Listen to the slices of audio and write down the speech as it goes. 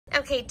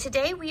Okay,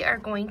 today we are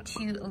going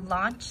to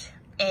launch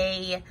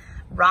a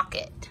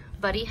rocket.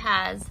 Buddy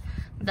has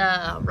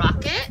the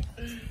rocket.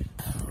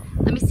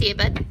 Let me see it,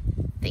 bud.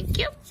 Thank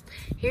you.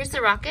 Here's the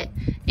rocket,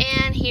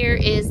 and here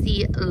is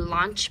the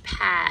launch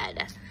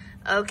pad.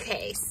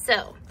 Okay,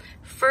 so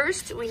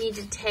first we need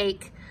to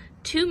take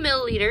 2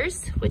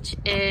 milliliters, which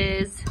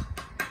is,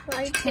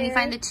 right, can you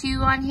find the 2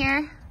 on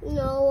here?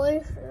 No,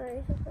 it's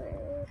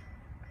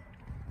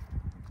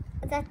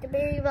at the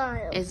very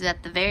bottom. Is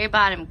at the very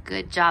bottom.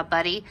 Good job,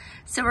 buddy.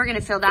 So we're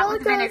gonna fill that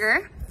with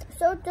vinegar.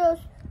 So there's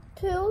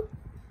 2,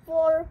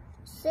 4,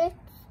 6,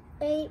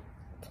 8,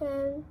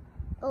 10,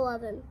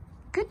 11.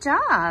 Good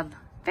job.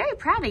 Very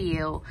proud of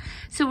you.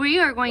 So we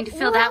are going to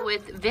fill that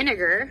with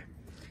vinegar.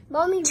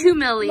 Mommy, 2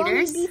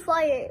 milliliters. Mommy, be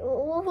quiet.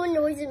 What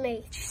noise it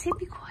makes? Did you say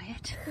be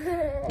quiet?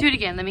 Do it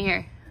again. Let me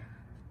hear.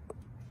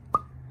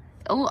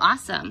 Oh,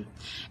 awesome.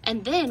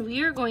 And then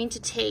we are going to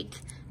take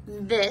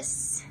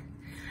this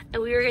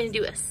and we are going to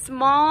do a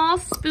small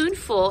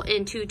spoonful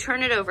into,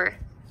 turn it over.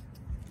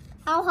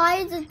 How high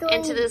is it going?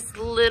 Into this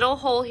little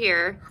hole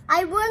here.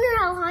 I wonder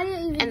how high it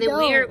even goes. And then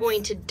we are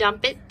going to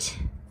dump it.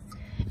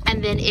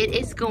 And then it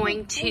is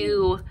going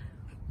to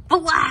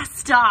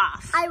blast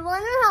off. I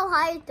wonder how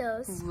high it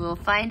goes. We'll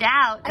find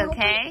out,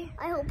 okay?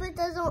 I hope it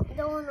doesn't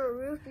go on the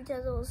roof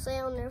because it will stay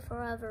on there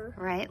forever.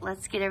 Right,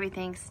 let's get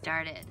everything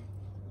started.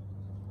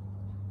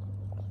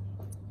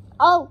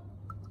 Oh.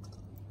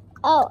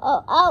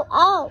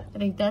 Oh. I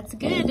think that's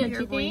good, don't you think?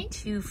 We're going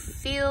to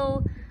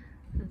fill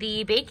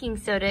the baking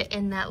soda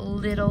in that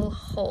little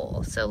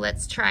hole. So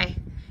let's try.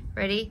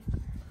 Ready?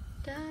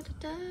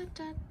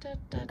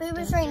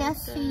 Boo's right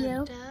next to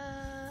you.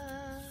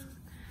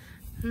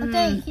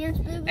 Okay, here's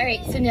Boo. All right,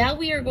 so now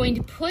we are going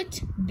to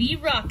put the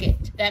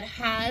rocket that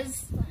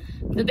has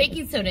the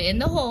baking soda in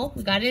the hole.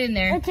 We got it in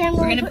there. Okay,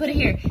 we're gonna put it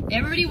here.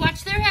 Everybody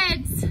watch their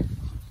heads.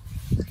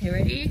 Okay,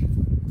 ready?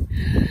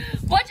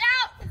 Watch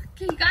out!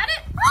 Okay, you got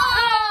it?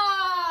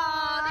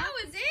 Oh, that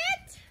was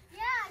it? Yeah,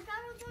 I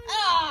got it.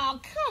 Oh,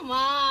 come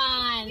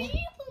on. We need to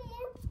put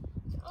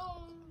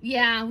more.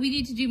 Yeah, we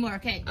need to do more.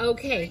 Okay,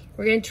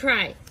 we're gonna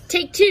try.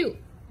 Take 2.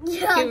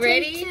 Yeah, okay,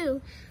 ready? Take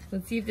 2.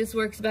 Let's see if this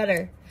works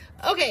better.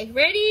 Okay,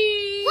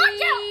 ready?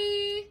 Watch out!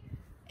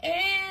 And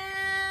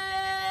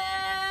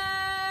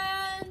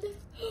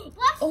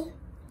oh,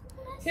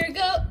 here we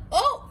go.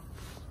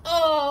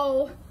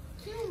 Oh,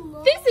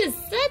 this is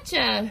such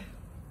a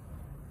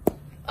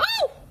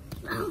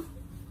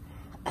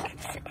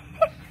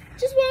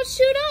just won't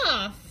shoot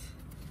off.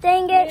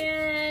 Dang it!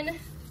 And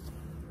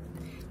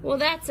well,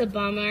 that's a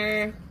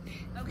bummer.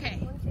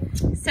 Okay,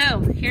 so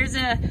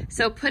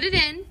put it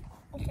in.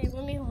 Okay,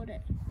 let me hold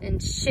it.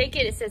 And shake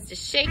it. It says to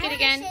shake it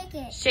again.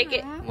 Shake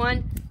it.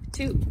 1,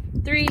 2,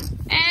 3,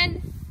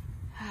 and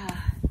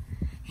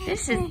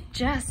this is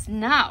just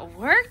not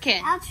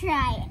working. I'll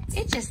try it.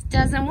 It just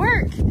doesn't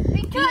work.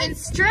 The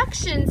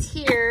instructions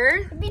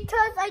here.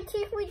 Because I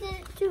think we did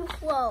it too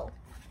slow.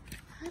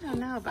 I don't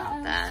know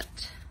about that.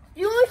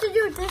 You want to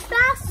do it this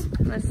fast?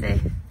 Let's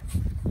see.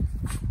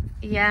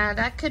 Yeah,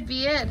 that could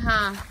be it,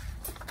 huh?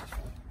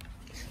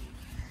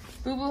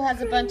 BooBoo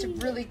has a bunch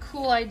of really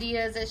cool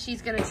ideas that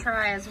she's gonna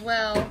try as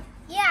well.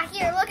 Yeah,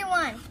 here, look at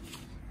one.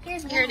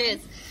 Here it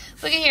is.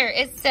 Look at here.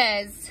 It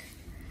says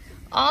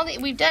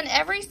we've done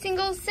every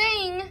single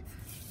thing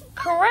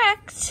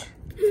correct,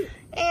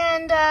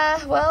 and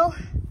well,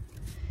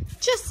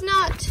 just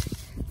not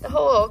the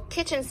whole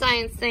kitchen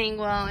science thing.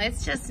 Well,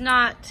 it's just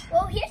not.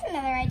 Well, here's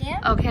another idea.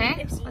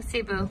 Okay, let's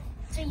see, Boo.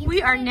 So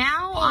we are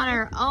now on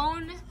our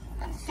own,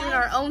 doing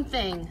our own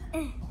thing.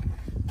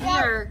 We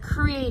are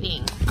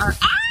creating our.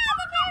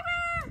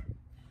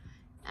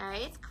 All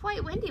right, it's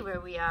quite windy where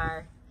we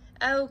are.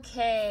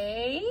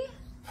 Okay.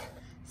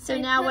 So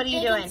now what are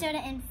you doing?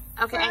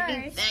 Okay,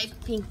 I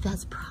think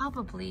that's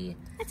probably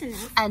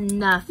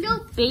enough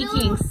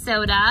baking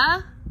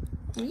soda.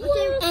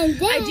 Yeah. And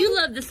then, I do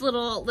love this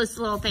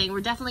little thing.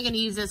 We're definitely going to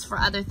use this for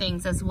other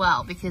things as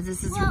well because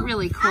this is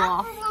really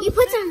cool. You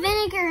put some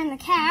vinegar in the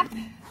cap.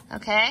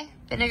 Okay,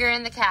 vinegar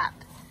in the cap.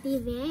 Be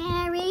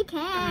very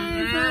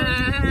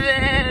careful.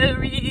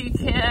 Very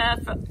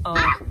careful.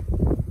 Oh.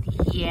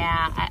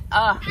 Yeah.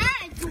 How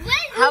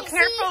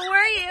careful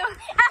were you?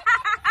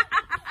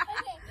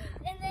 Okay,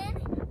 and then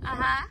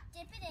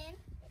dip it in.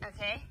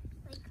 Okay.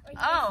 Like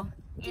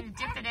you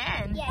dip it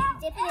in. Yeah, you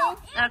dip it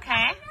in.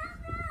 Okay.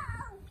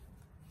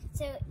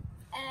 So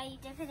you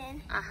dip it in.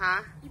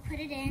 You put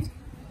it in,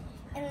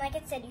 and like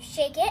I said, you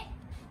shake it.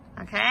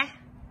 Okay.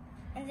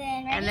 And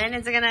then And then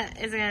is it gonna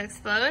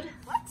explode?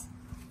 What?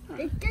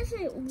 It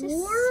doesn't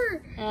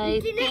work. I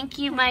think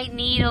you might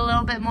need a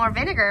little bit more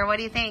vinegar. What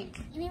do you think?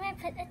 We might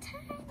put a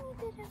tiny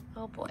bit of.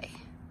 Oh boy.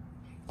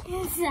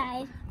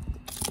 Inside.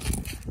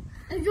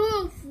 I'm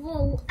going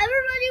slow.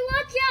 Everybody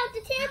watch out,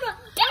 the camera.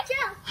 Watch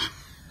out.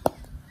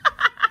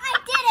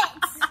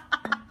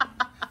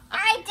 I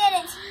did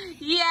it.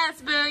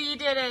 Yes, Boo, you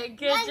did it.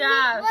 Good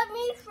job. Let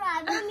me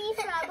try.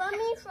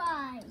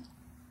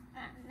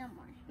 No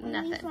more.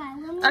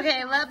 Nothing.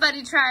 Okay, let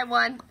Buddy try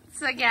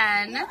once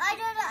again. No, I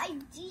got an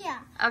idea.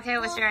 Okay,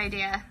 what's your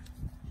idea?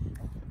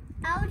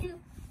 I'll do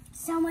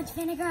So much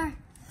vinegar.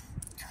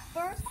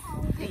 First,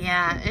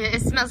 yeah,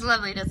 it smells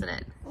lovely, doesn't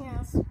it?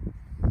 Yes.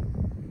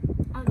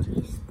 Oh,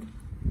 jeez.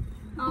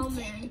 Oh,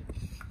 man.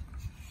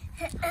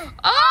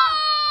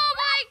 Oh,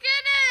 my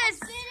goodness!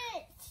 I did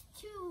it. It's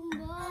too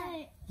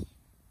much.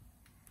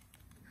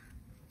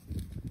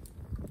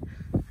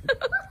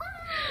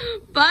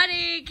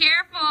 Buddy,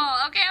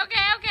 careful.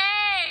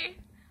 Okay.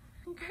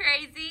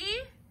 Crazy.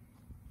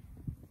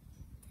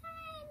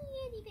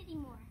 Tiny bitty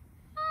more.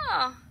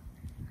 Oh.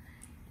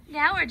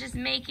 Now we're just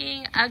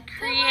making a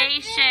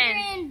creation.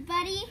 In,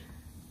 buddy.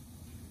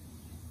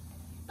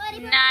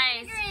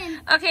 Nice.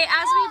 Okay,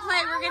 as we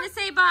play, we're going to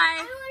say bye.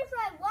 I want to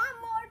try one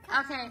more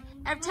time. Okay,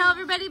 and tell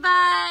everybody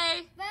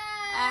bye. Bye.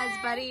 As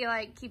Buddy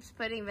keeps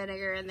putting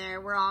vinegar in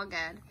there, we're all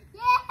good.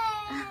 Yay!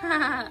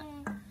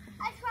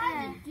 I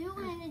tried to do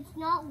it and it's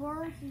not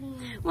working.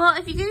 Well,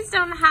 if you guys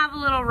don't have a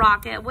little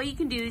rocket, what you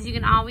can do is you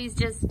can always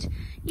just,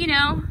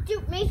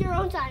 make your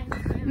own science.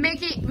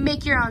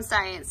 Make your own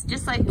science,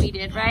 just like we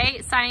did,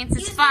 right? Science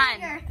is fun.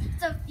 Vinegar.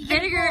 So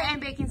Vinegar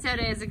and baking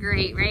soda is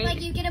great, right?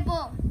 Like you get a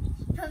bowl,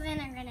 you put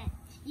vinegar in it.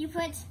 You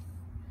put...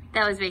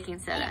 That was baking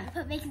soda. Yeah,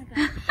 put baking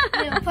soda.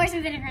 You pour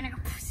some vinegar in it.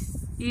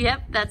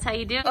 Yep, that's how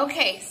you do it.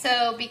 Okay,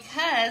 so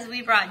because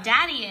we brought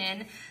Daddy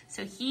in,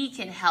 so he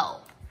can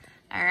help.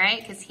 All right,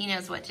 because he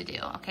knows what to do.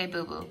 Okay,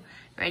 BooBoo.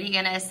 Ready? You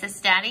gonna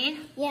assist Daddy?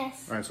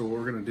 Yes. All right, so what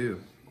we're gonna do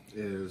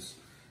is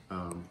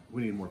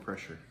we need more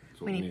pressure.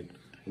 So we need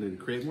to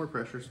create more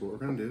pressure. So what we're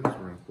gonna do is we're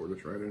gonna pour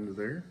this right into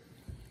there,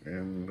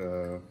 and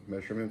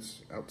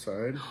measurements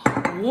outside.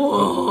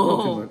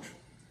 Whoa! Not too much.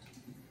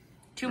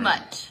 Too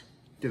much.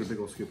 Get a big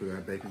old scoop of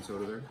that baking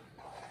soda there,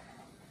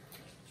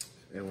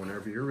 and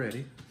whenever you're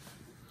ready,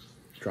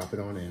 drop it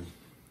on in.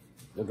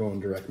 We're going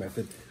direct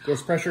method.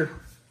 There's pressure.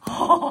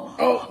 Oh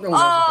no!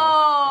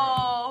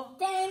 Oh!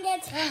 Dang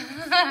it!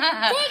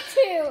 Take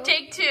two.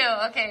 Take two.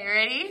 Okay,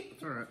 ready?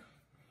 It's all right.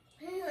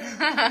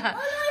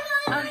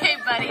 Okay,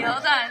 buddy,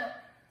 hold on.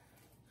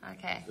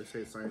 Okay. They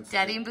say science.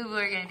 Daddy and BooBoo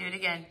are gonna do it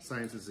again.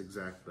 Science is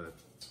exact, but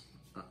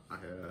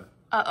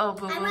Uh-oh,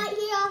 BooBoo. I'm right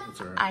here.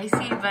 it's all right. I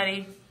see,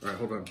 buddy. All right,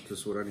 hold on. This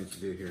is what I need to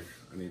do here.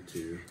 I need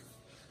to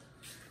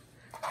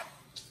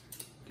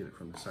get it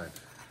from the side.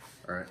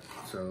 All right,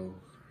 so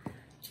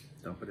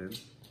dump it in.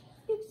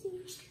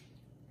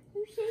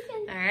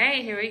 All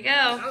right, here we go.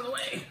 Out of the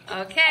way.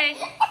 Okay,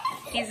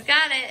 he's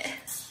got it.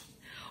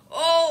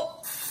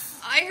 Oh,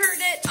 I heard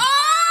it. Oh!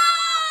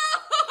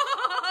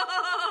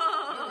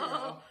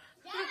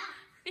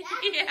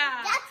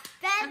 Yeah. That's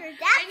better.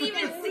 I didn't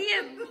even see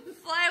it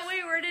fly away.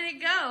 Where did it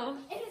go?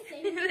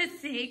 In the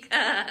sink. All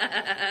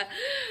right.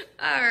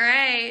 All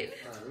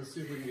right, let's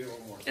see if we can get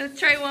one more. Let's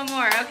try one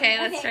more. Okay,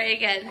 let's try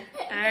again.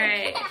 All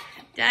right.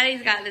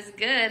 Daddy's got this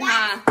good,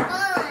 huh?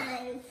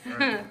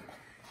 Fun.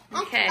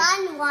 Okay. That's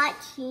fun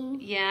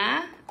watching.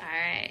 Yeah? All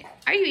right.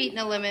 Are you eating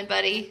a lemon,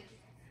 buddy?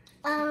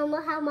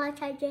 How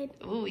much I did.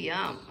 Ooh,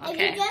 yum. If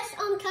Okay. you just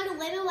cut a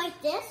lemon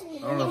like this, I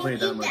don't know if I need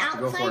that much.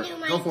 Go for it.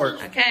 Go for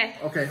it. Okay.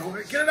 Okay, hold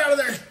it. Get it out of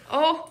there.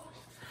 Oh,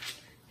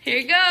 here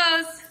he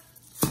goes.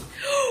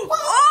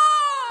 Oh,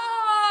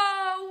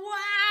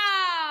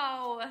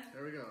 wow.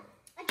 There we go.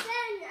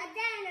 Again.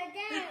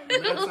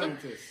 Mad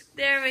scientist.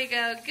 There we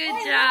go. Good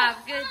job.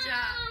 Good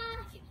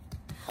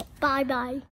job. Bye-bye.